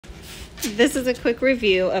This is a quick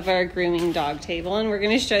review of our grooming dog table, and we're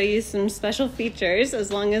going to show you some special features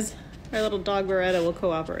as long as our little dog Beretta will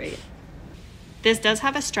cooperate. This does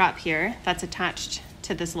have a strap here that's attached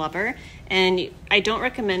to this lever, and I don't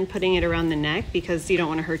recommend putting it around the neck because you don't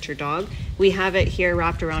want to hurt your dog. We have it here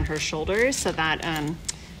wrapped around her shoulders so that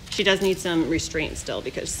she does need some restraint still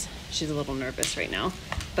because she's a little nervous right now.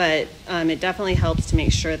 But it definitely helps to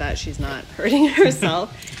make sure that she's not hurting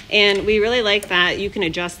herself. And we really like that you can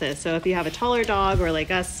adjust this. So if you have a taller dog, or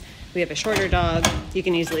like us, we have a shorter dog, you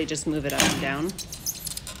can easily just move it up and down.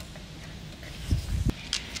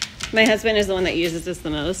 My husband is the one that uses this the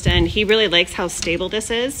most, and he really likes how stable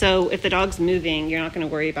this is. So if the dog's moving, you're not going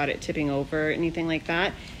to worry about it tipping over or anything like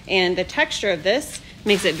that. And the texture of this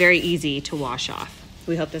makes it very easy to wash off.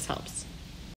 We hope this helps.